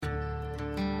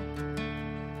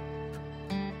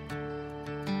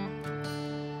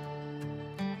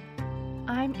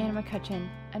I'm Anna McCutcheon,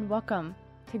 and welcome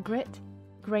to Grit,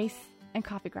 Grace, and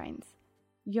Coffee Grinds.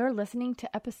 You're listening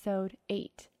to episode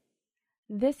 8.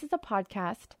 This is a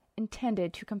podcast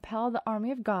intended to compel the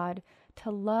army of God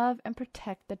to love and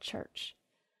protect the church.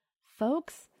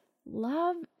 Folks,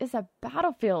 love is a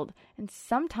battlefield, and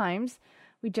sometimes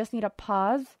we just need to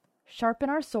pause, sharpen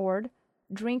our sword,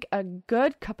 drink a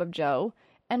good cup of joe,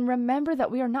 and remember that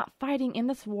we are not fighting in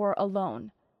this war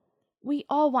alone. We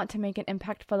all want to make an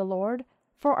impact for the Lord,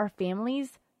 for our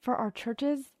families, for our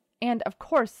churches, and of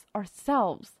course,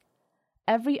 ourselves.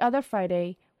 Every other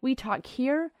Friday, we talk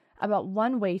here about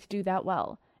one way to do that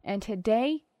well, and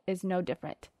today is no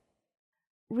different.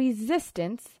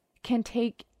 Resistance can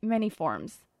take many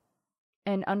forms.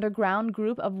 An underground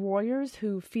group of warriors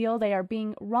who feel they are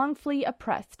being wrongfully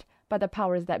oppressed by the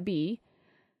powers that be,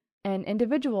 an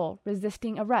individual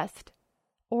resisting arrest,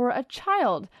 or a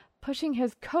child pushing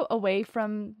his coat away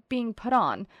from being put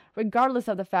on, regardless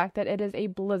of the fact that it is a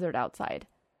blizzard outside.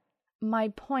 My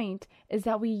point is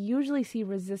that we usually see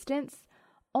resistance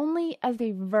only as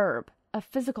a verb, a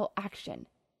physical action.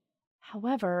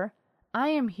 However, I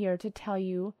am here to tell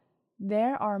you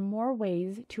there are more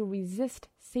ways to resist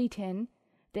Satan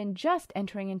than just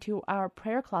entering into our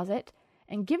prayer closet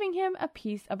and giving him a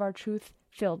piece of our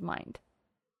truth-filled mind.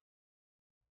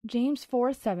 James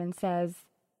 4:7 says,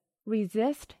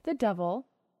 "Resist the devil,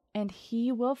 and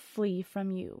he will flee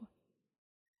from you."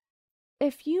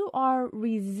 If you are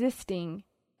resisting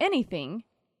anything,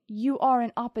 you are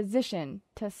in opposition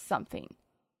to something.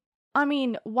 I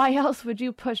mean, why else would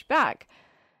you push back?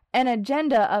 An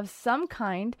agenda of some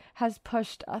kind has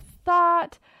pushed a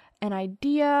thought, an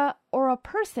idea, or a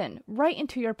person right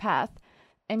into your path,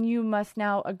 and you must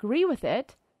now agree with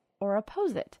it or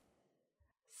oppose it.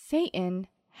 Satan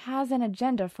has an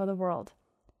agenda for the world.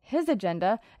 His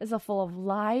agenda is full of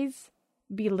lies,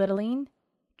 belittling,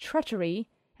 treachery,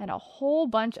 and a whole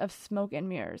bunch of smoke and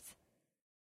mirrors.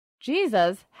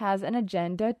 Jesus has an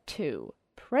agenda too.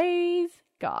 Praise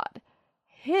God.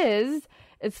 His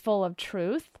is full of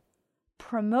truth,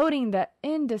 promoting the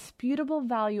indisputable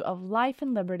value of life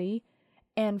and liberty,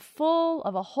 and full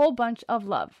of a whole bunch of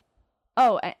love.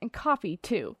 Oh, and coffee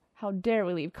too. How dare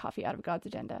we leave coffee out of God's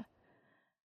agenda?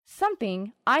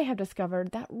 Something I have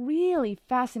discovered that really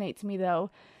fascinates me, though,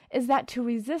 is that to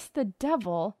resist the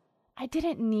devil, I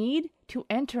didn't need to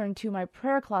enter into my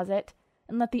prayer closet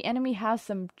and let the enemy have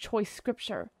some choice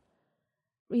scripture.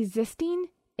 Resisting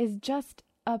is just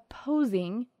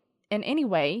opposing, in any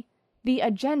way, the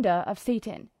agenda of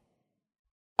Satan.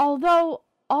 Although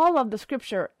all of the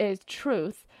scripture is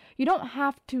truth, you don't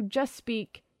have to just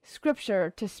speak scripture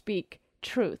to speak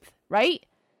truth, right?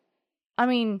 I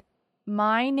mean,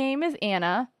 my name is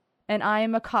Anna, and I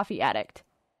am a coffee addict.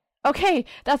 Okay,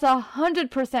 that's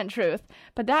 100% truth,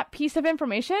 but that piece of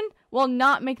information will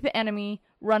not make the enemy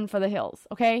run for the hills,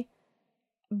 okay?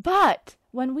 But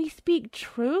when we speak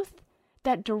truth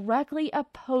that directly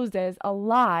opposes a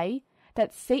lie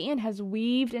that Satan has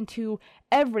weaved into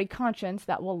every conscience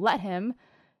that will let him,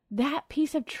 that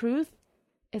piece of truth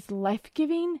is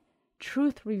life-giving,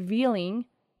 truth-revealing,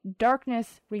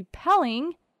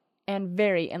 darkness-repelling, and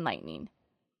very enlightening.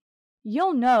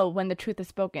 You'll know when the truth is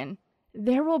spoken.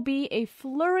 There will be a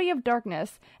flurry of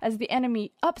darkness as the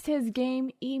enemy ups his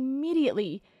game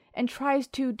immediately and tries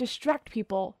to distract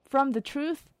people from the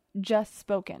truth just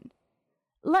spoken.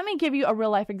 Let me give you a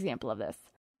real-life example of this.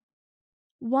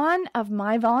 One of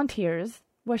my volunteers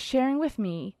was sharing with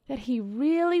me that he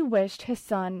really wished his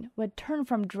son would turn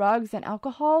from drugs and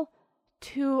alcohol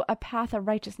to a path of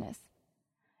righteousness.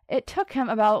 It took him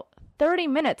about 30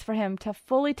 minutes for him to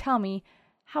fully tell me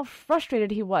how frustrated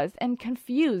he was and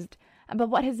confused about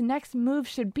what his next move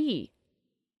should be.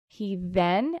 He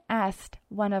then asked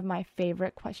one of my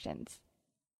favorite questions.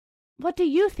 "What do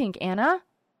you think, Anna?"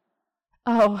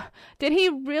 Oh, did he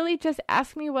really just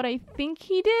ask me what I think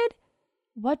he did?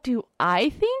 What do I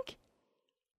think?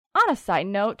 On a side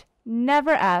note,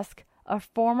 never ask a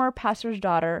former pastor's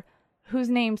daughter whose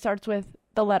name starts with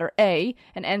the letter A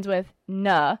and ends with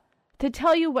N to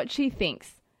tell you what she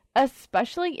thinks,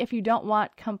 especially if you don't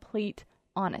want complete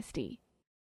honesty.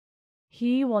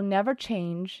 He will never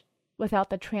change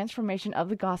without the transformation of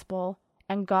the gospel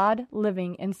and God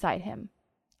living inside him,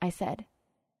 I said.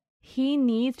 He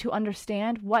needs to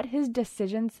understand what his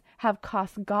decisions have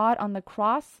cost God on the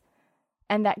cross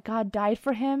and that God died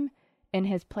for him in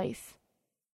his place.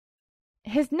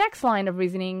 His next line of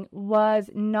reasoning was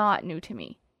not new to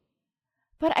me.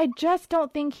 But I just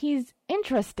don't think he's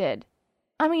interested.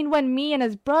 I mean, when me and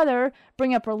his brother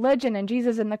bring up religion and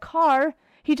Jesus in the car,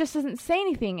 he just doesn't say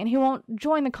anything and he won't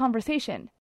join the conversation.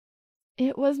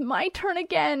 It was my turn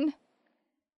again.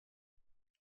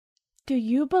 Do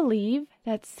you believe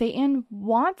that Satan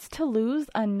wants to lose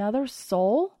another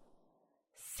soul?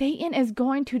 Satan is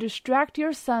going to distract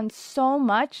your son so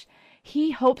much,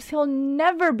 he hopes he'll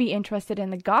never be interested in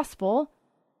the gospel.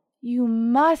 You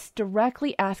must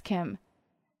directly ask him,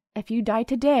 if you die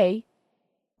today,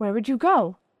 where would you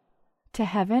go? To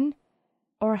heaven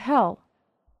or hell?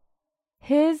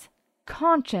 His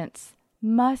conscience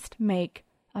must make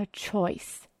a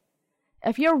choice.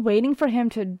 If you're waiting for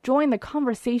him to join the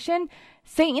conversation,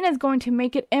 Satan is going to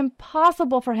make it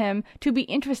impossible for him to be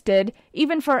interested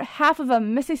even for half of a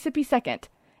Mississippi second,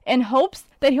 in hopes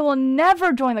that he will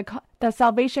never join the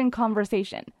salvation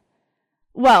conversation.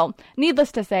 Well,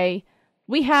 needless to say,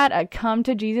 we had a come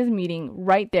to Jesus meeting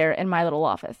right there in my little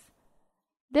office.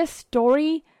 This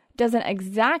story doesn't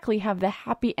exactly have the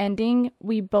happy ending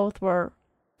we both were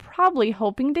probably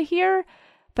hoping to hear,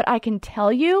 but I can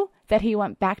tell you that he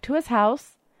went back to his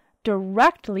house,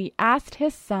 directly asked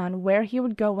his son where he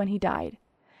would go when he died.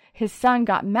 His son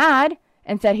got mad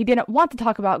and said he didn't want to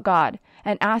talk about God,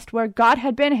 and asked where God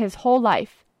had been his whole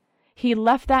life. He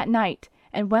left that night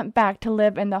and went back to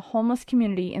live in the homeless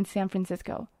community in San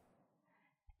Francisco.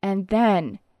 And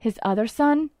then his other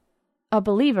son, a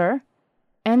believer,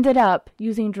 ended up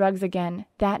using drugs again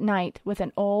that night with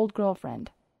an old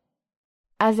girlfriend.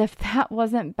 As if that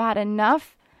wasn't bad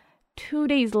enough, 2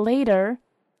 days later,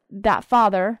 that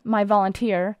father, my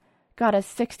volunteer, got a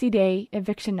 60-day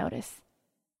eviction notice.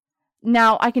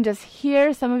 Now, I can just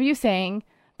hear some of you saying,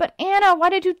 "But Anna, why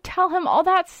did you tell him all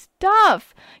that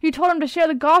stuff? You told him to share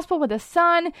the gospel with his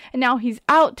son, and now he's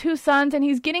out 2 sons and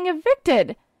he's getting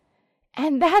evicted."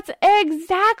 And that's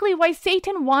exactly why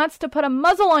Satan wants to put a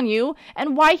muzzle on you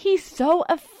and why he's so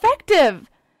effective.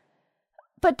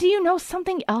 But do you know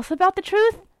something else about the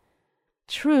truth?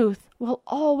 Truth will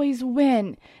always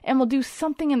win and will do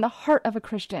something in the heart of a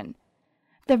Christian.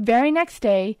 The very next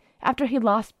day, after he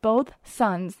lost both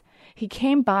sons, he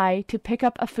came by to pick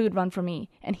up a food run for me,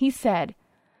 and he said,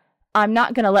 "I'm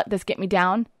not going to let this get me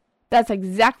down. That's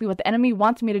exactly what the enemy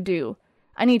wants me to do.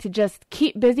 I need to just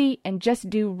keep busy and just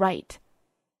do right."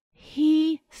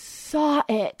 He saw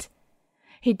it.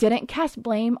 He didn't cast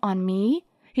blame on me.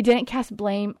 He didn't cast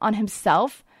blame on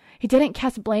himself. He didn't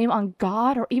cast blame on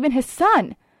God or even his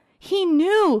son. He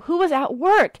knew who was at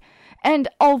work, and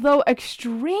although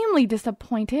extremely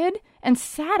disappointed and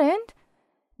saddened,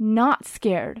 not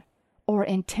scared or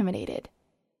intimidated.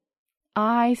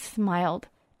 I smiled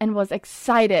and was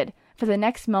excited for the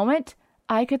next moment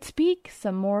I could speak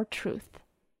some more truth.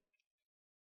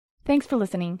 Thanks for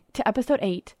listening to episode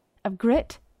 8 of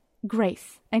Grit,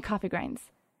 Grace, and Coffee Grinds.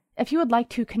 If you would like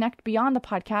to connect beyond the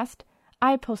podcast,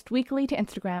 I post weekly to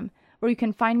Instagram, where you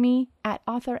can find me at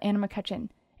author Anna McCutcheon,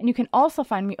 and you can also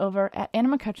find me over at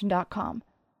annamccutcheon.com.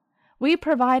 We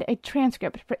provide a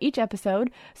transcript for each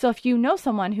episode, so if you know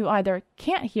someone who either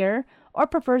can't hear or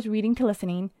prefers reading to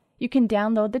listening, you can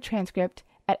download the transcript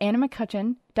at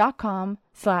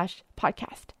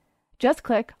annamccutcheon.com/podcast. Just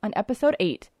click on episode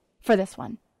 8 for this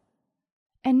one.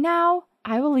 And now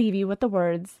I will leave you with the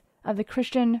words of the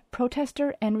Christian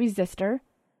protester and resistor,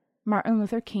 Martin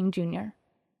Luther King Jr.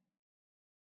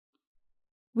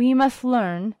 We must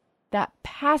learn that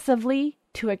passively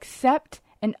to accept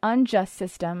an unjust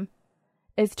system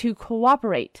is to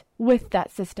cooperate with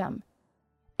that system,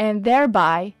 and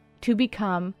thereby to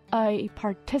become a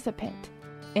participant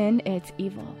in its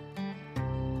evil.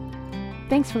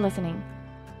 Thanks for listening,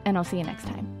 and I'll see you next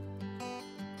time.